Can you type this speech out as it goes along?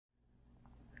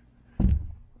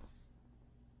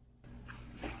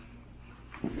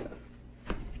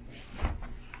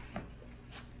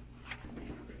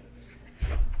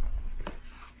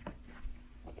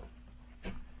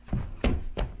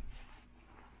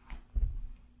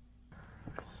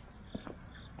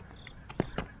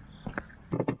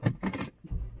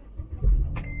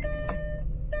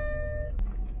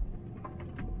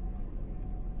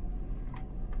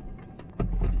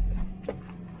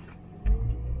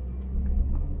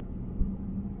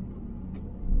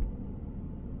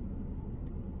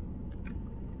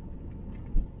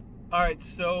Alright,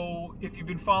 so if you've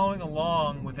been following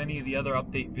along with any of the other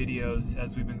update videos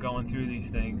as we've been going through these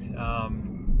things,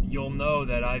 you'll know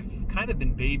that I've kind of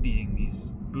been babying these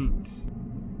boots.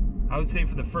 I would say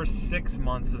for the first 6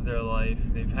 months of their life,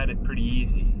 they've had it pretty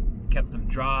easy. Kept them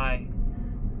dry,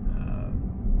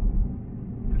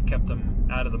 I've kept them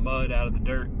out of the mud, out of the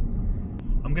dirt.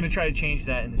 I'm going to try to change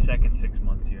that in the second 6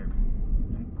 months here.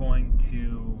 I'm going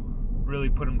to really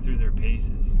put them through their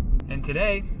paces. And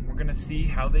today, we're going to see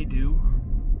how they do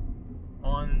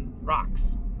on rocks.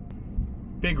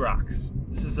 Big rocks.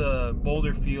 This is a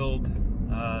boulder field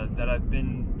that I've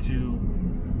been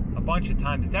to a bunch of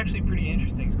times. It's actually pretty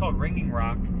interesting. It's called Ringing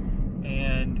Rock,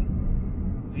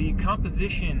 and the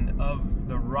composition of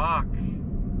the rock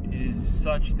is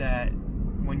such that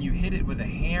when you hit it with a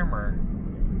hammer,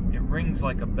 it rings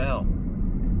like a bell.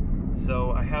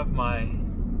 So I have my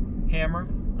hammer,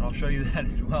 and I'll show you that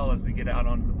as well as we get out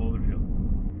onto the boulder field.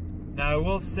 Now I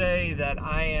will say that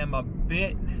I am a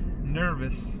bit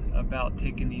nervous about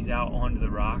taking these out onto the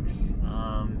rocks.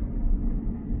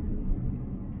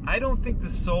 I don't think the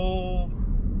sole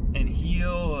and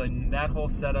heel and that whole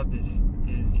setup is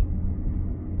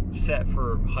set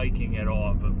for hiking at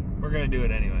all, but we're gonna do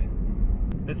it anyway.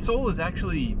 The sole is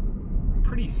actually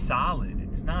pretty solid.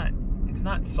 It's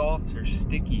not soft or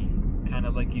sticky, kind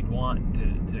of like you'd want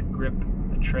to grip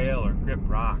a trail or grip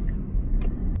rock.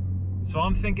 So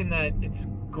I'm thinking that it's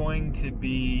going to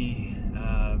be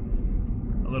a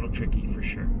little tricky for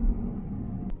sure.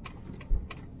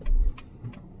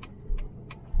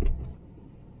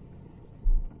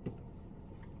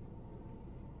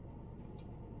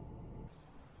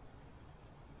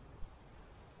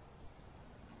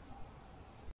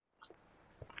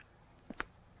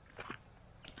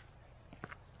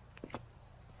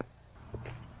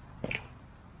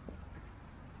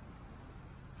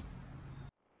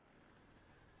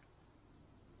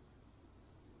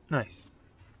 Nice.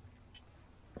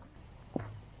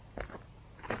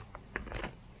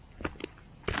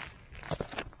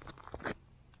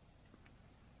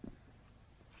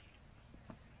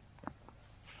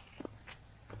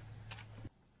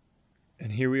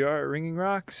 And here we are at Ringing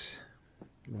Rocks.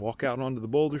 Walk out onto the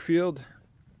boulder field.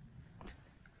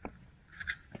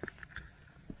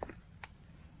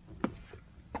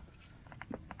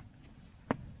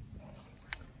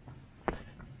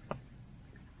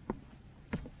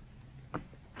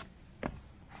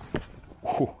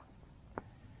 Whew.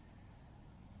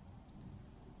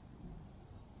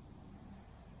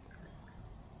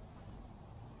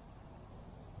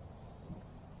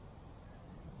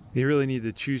 You really need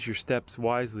to choose your steps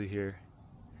wisely here.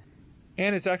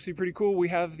 And it's actually pretty cool. We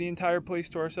have the entire place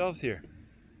to ourselves here.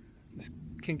 This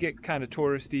can get kind of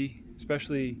touristy,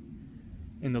 especially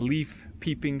in the leaf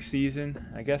peeping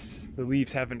season. I guess the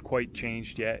leaves haven't quite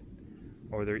changed yet,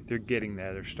 or they're getting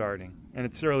there, they're starting. And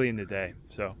it's early in the day,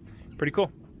 so pretty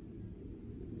cool.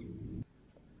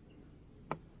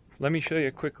 Let me show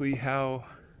you quickly how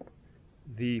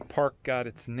the park got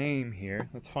its name here.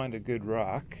 Let's find a good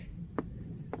rock.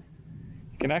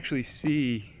 You can actually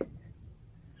see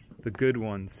the good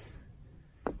ones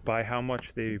by how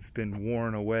much they've been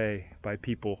worn away by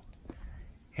people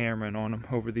hammering on them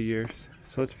over the years.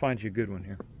 So let's find you a good one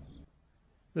here.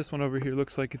 This one over here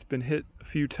looks like it's been hit a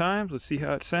few times. Let's see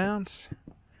how it sounds.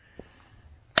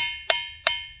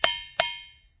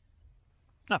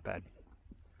 Not bad.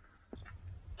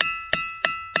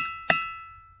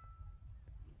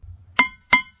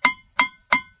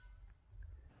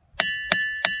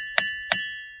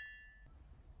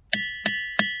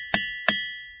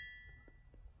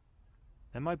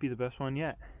 That might be the best one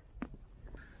yet.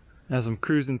 As I'm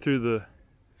cruising through the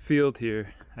field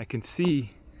here, I can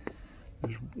see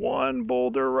there's one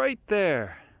boulder right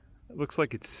there. It looks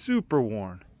like it's super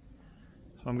worn.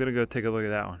 So I'm gonna go take a look at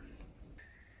that one.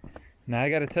 Now I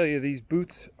gotta tell you, these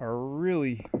boots are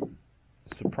really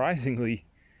surprisingly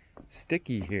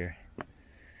sticky here.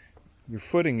 Your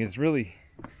footing is really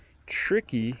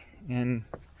tricky, and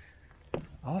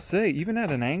I'll say, even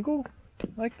at an angle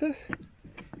like this,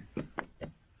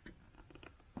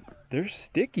 they're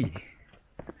sticky.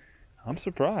 I'm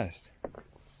surprised.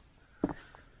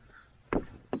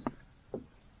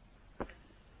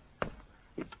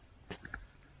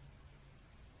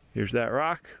 Here's that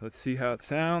rock. Let's see how it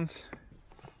sounds.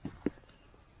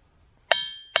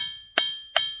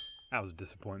 That was a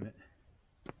disappointment.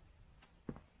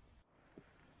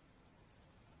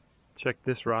 Check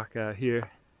this rock out here.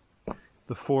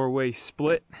 The four-way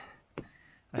split.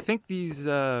 I think these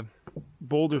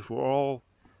boulders were all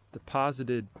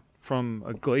deposited from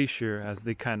a glacier as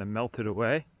they kind of melted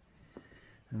away,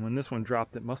 and when this one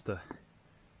dropped, it must have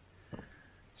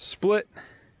split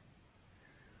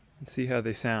Let's see how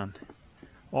they sound.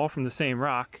 All from the same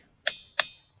rock.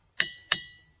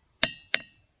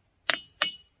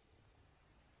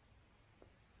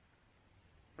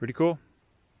 Pretty cool.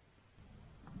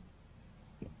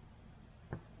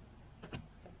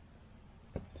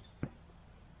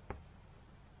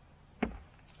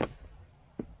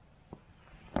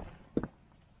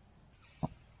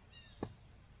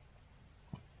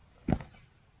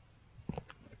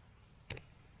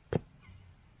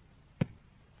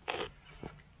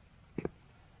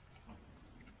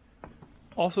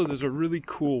 Also, there's a really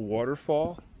cool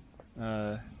waterfall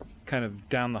kind of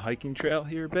down the hiking trail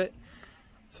here a bit.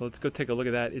 So let's go take a look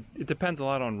at that. It depends a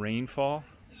lot on rainfall,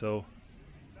 so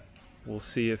we'll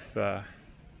see if that's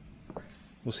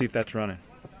running.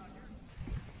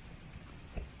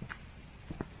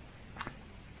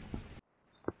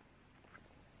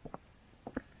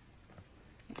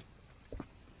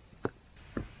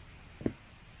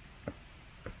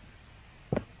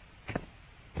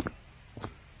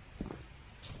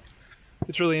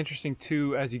 It's really interesting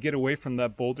too, as you get away from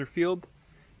that boulder field,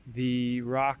 the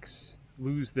rocks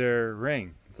lose their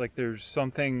ring. It's like there's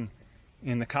something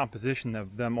in the composition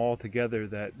of them all together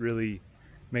that really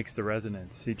makes the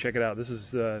resonance. See, check it out. This is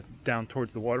down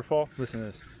towards the waterfall. Listen to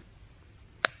this.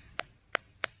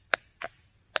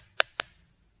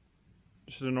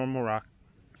 This is a normal rock.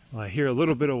 Well, I hear a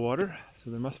little bit of water,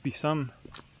 so there must be some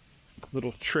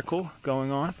little trickle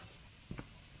going on.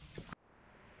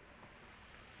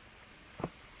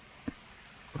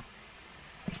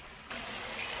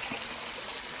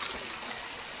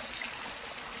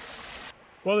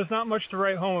 Well, there's not much to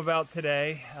write home about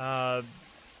today.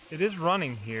 It is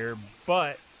running here,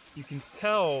 but you can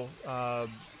tell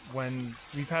when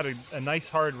we've had a nice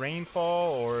hard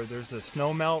rainfall or there's a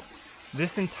snow melt,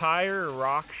 this entire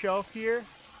rock shelf here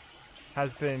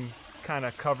has been kind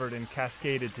of covered and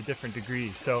cascaded to different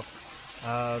degrees. So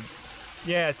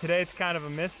yeah, today it's kind of a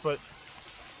miss, but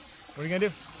what are you gonna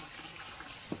do?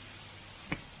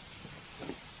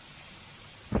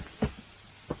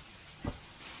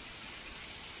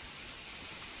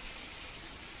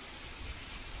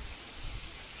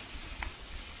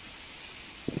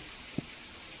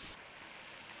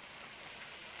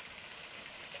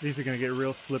 These are going to get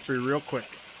real slippery real quick.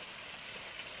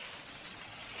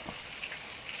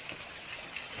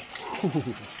 Ooh.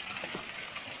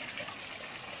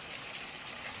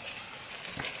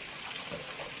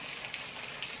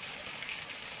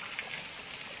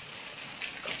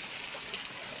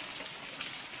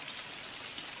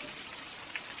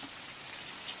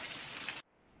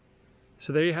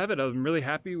 So there you have it. I'm really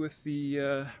happy with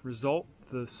the result.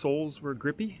 The soles were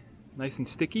grippy, nice and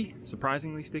sticky,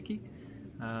 surprisingly sticky.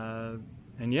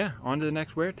 And yeah, on to the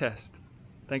next wear test.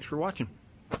 Thanks for watching.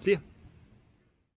 See ya.